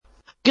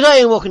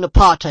G'day and welcome to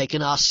partake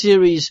in our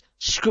series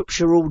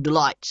Scriptural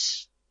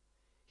Delights.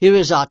 Here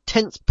is our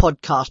 10th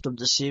podcast of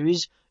the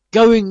series,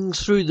 going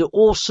through the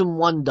awesome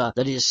wonder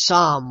that is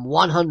Psalm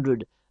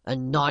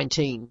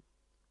 119.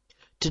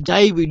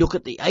 Today we look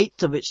at the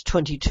 8th of its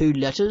 22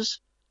 letters,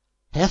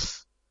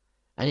 Heth,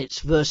 and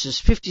its verses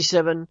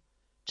 57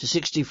 to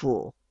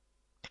 64.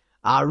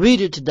 Our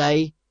reader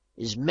today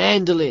is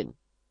Mandolin.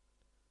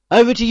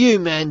 Over to you,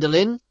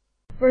 Mandolin.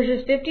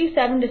 Verses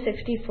 57 to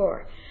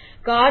 64.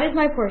 God is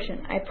my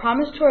portion. I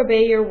promise to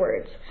obey your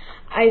words.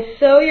 I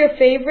sow your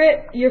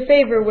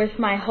favor with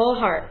my whole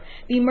heart.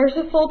 Be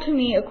merciful to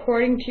me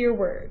according to your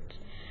words.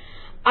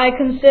 I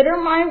consider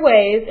my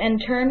ways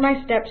and turn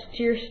my steps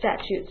to your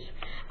statutes.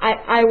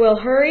 I will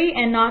hurry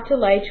and not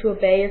delay to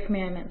obey your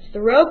commandments. The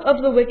rope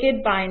of the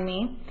wicked bind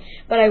me,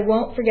 but I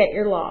won't forget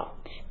your law.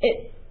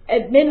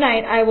 At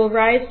midnight I will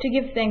rise to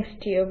give thanks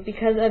to you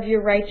because of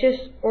your righteous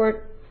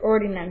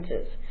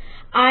ordinances.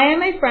 I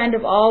am a friend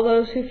of all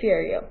those who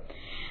fear you,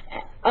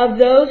 of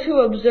those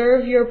who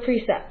observe your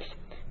precepts.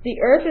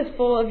 The earth is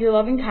full of your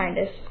loving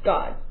kindness,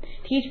 God.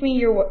 Teach me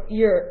your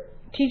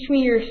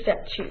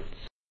statutes.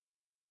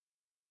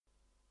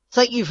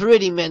 Thank you for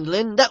reading,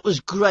 Mandolin. That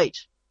was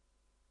great.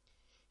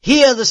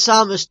 Here the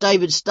psalmist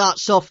David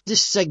starts off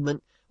this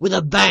segment with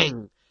a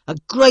bang, a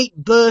great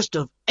burst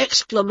of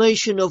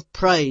exclamation of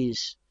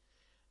praise.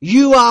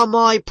 You are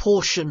my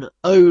portion,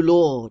 O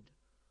Lord.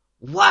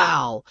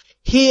 Wow!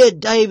 Here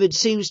David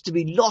seems to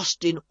be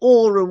lost in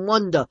awe and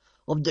wonder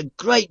of the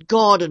great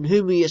God in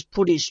whom he has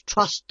put his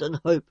trust and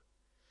hope.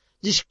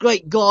 This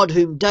great God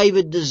whom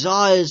David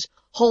desires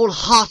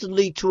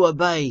wholeheartedly to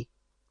obey.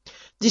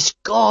 This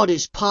God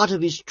is part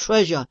of his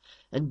treasure,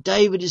 and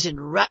David is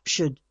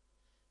enraptured.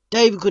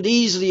 David could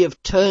easily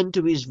have turned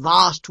to his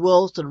vast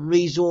wealth and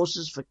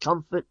resources for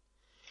comfort.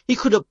 He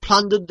could have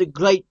plundered the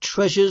great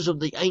treasures of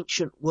the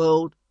ancient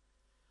world.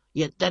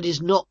 Yet that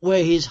is not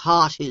where his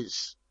heart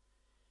is.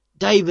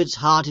 David's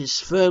heart is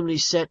firmly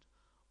set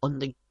on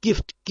the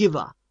gift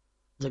giver,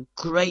 the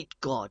great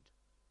God.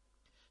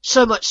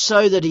 So much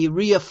so that he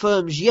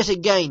reaffirms yet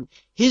again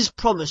his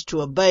promise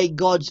to obey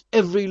God's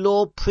every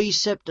law,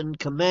 precept and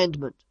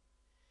commandment.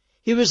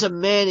 Here is a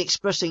man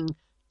expressing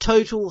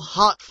total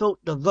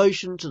heartfelt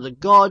devotion to the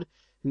God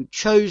who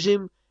chose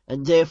him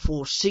and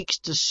therefore seeks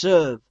to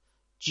serve,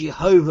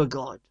 Jehovah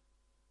God.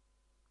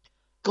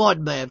 God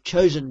may have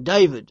chosen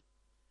David,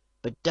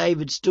 but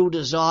David still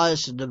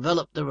desires to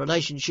develop the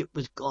relationship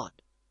with God.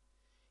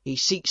 He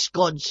seeks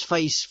God's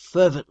face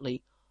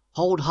fervently,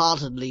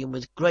 wholeheartedly and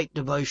with great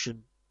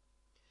devotion.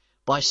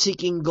 By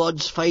seeking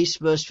God's face,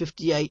 verse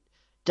 58,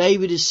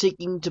 David is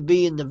seeking to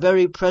be in the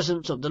very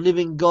presence of the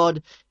living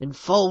God,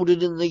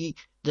 enfolded in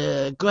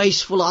the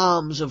graceful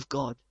arms of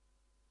God.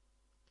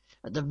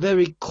 At the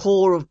very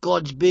core of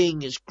God's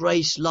being is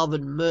grace, love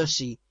and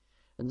mercy,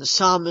 and the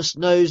psalmist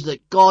knows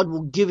that God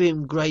will give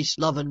him grace,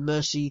 love and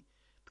mercy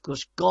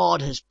because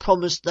God has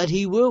promised that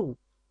he will.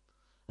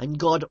 And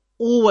God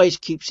always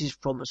keeps his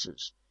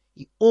promises.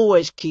 He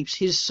always keeps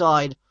his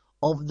side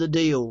of the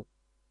deal.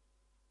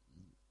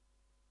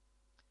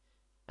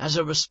 As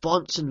a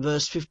response in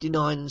verse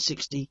 59 and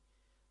 60,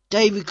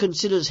 David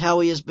considers how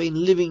he has been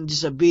living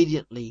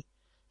disobediently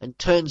and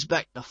turns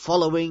back to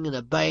following and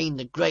obeying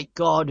the great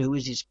God who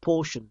is his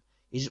portion,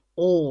 his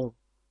all.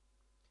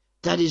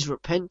 That is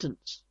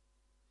repentance.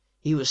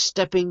 He was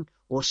stepping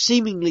or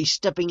seemingly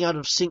stepping out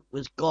of sync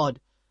with God,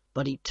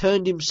 but he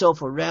turned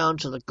himself around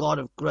to the God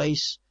of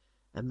grace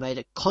and made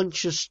a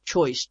conscious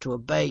choice to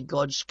obey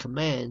God's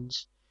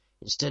commands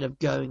instead of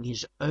going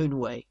his own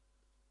way.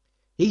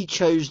 He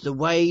chose the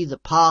way, the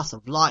path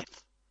of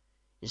life,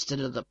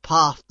 instead of the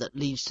path that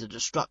leads to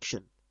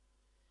destruction.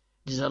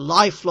 It is a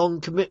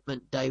lifelong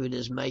commitment David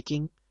is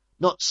making,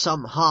 not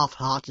some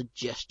half-hearted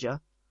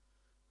gesture.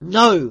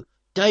 No,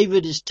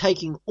 David is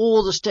taking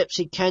all the steps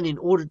he can in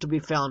order to be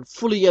found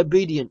fully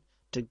obedient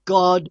to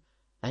God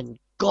and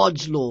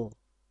God's law.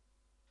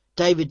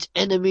 David's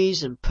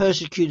enemies and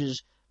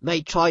persecutors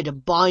may try to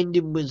bind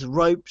him with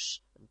ropes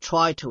and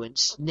try to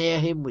ensnare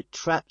him with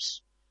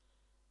traps.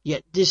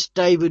 Yet this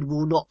David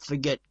will not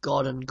forget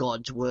God and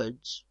God's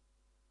words.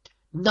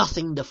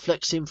 Nothing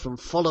deflects him from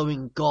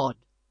following God.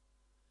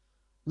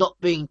 Not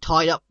being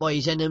tied up by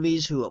his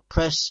enemies who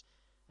oppress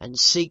and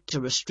seek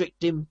to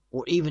restrict him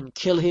or even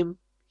kill him,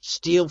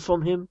 steal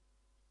from him.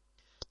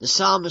 The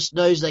psalmist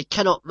knows they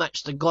cannot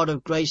match the God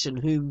of grace in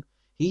whom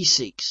he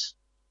seeks.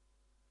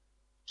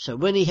 So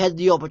when he had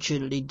the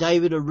opportunity,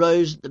 David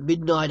arose at the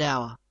midnight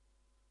hour,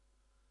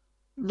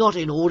 not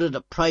in order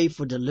to pray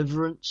for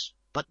deliverance,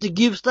 but to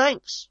give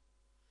thanks.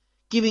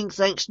 Giving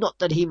thanks not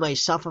that he may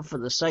suffer for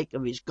the sake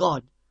of his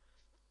God,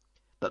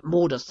 but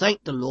more to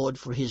thank the Lord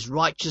for his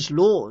righteous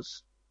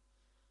laws.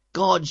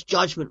 God's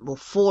judgment will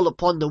fall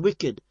upon the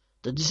wicked,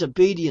 the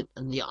disobedient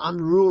and the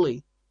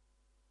unruly.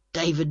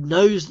 David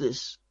knows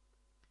this.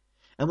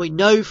 And we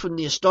know from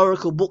the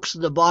historical books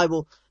of the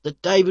Bible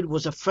that David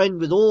was a friend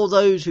with all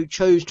those who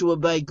chose to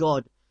obey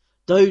God,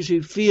 those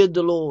who feared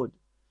the Lord.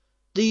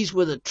 These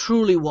were the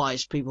truly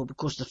wise people,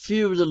 because the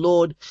fear of the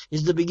Lord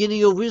is the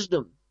beginning of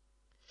wisdom.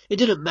 It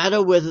didn't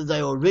matter whether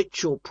they were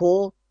rich or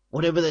poor,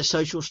 whatever their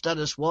social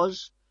status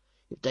was.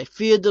 If they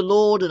feared the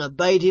Lord and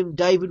obeyed him,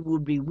 David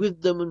would be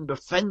with them and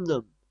befriend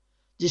them.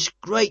 This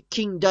great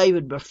King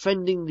David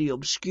befriending the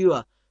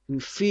obscure who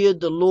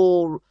feared the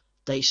law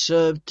they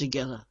served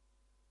together.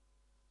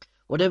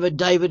 Whatever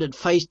David had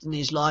faced in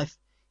his life,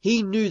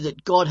 he knew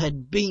that God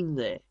had been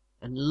there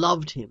and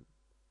loved him.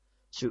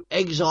 Through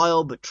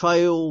exile,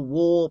 betrayal,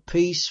 war,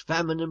 peace,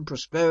 famine and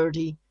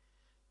prosperity,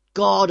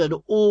 God had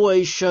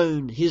always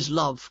shown his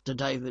love to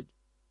David.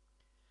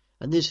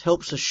 And this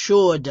helps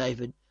assure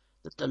David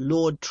that the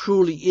Lord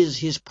truly is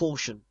his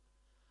portion.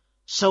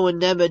 So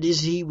enamored is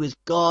he with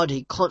God,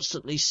 he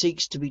constantly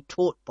seeks to be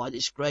taught by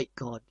this great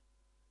God.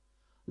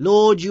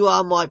 Lord, you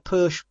are my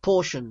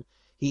portion,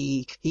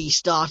 he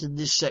started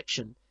this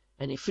section,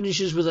 and he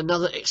finishes with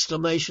another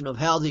exclamation of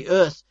how the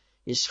earth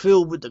is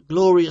filled with the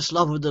glorious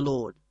love of the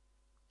Lord.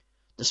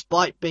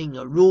 Despite being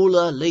a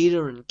ruler,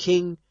 leader and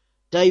king,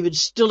 David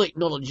still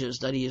acknowledges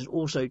that he is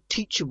also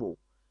teachable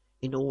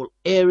in all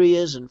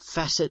areas and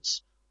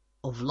facets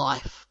of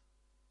life.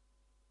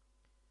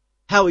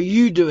 How are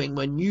you doing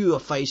when you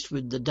are faced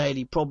with the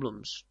daily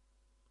problems?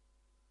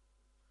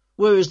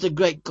 Where is the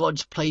great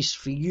God's place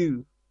for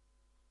you?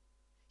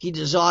 He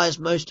desires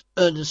most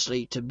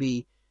earnestly to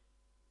be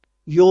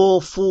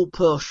your full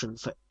portion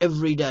for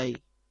every day.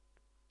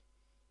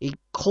 He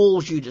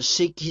calls you to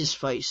seek his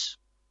face.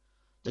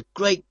 The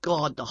great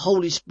God, the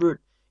Holy Spirit,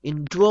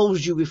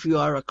 indwells you if you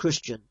are a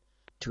Christian,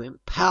 to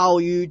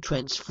empower you,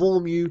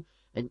 transform you,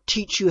 and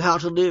teach you how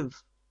to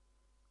live.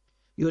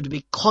 You are to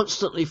be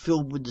constantly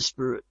filled with the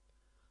Spirit,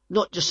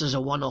 not just as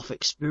a one-off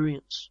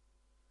experience.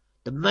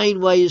 The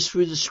main way is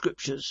through the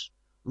Scriptures.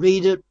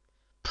 Read it,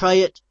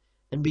 pray it,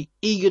 and be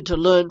eager to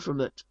learn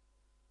from it.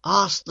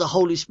 Ask the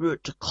Holy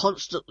Spirit to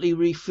constantly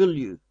refill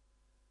you.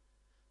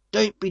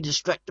 Don't be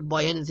distracted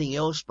by anything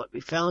else, but be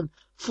found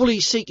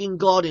fully seeking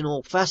God in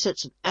all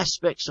facets and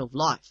aspects of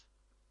life.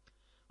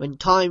 When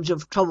times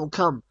of trouble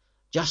come,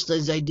 just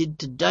as they did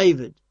to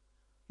David,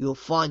 you'll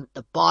find that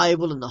the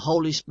Bible and the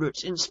Holy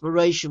Spirit's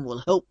inspiration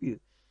will help you,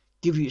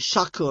 give you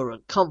succor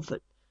and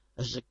comfort,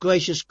 as the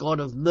gracious God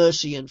of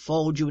mercy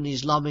enfolds you in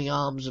his loving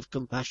arms of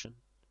compassion.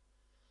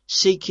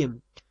 Seek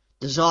him,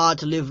 desire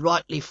to live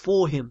rightly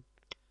for him,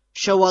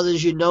 show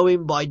others you know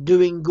him by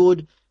doing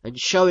good and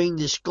showing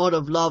this God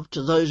of love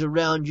to those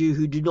around you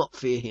who do not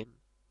fear him.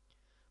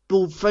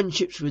 Build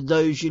friendships with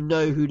those you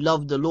know who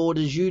love the Lord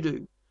as you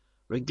do,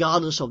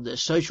 regardless of their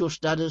social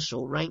status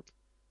or rank.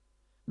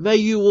 May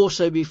you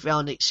also be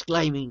found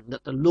exclaiming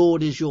that the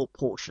Lord is your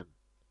portion.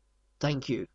 Thank you.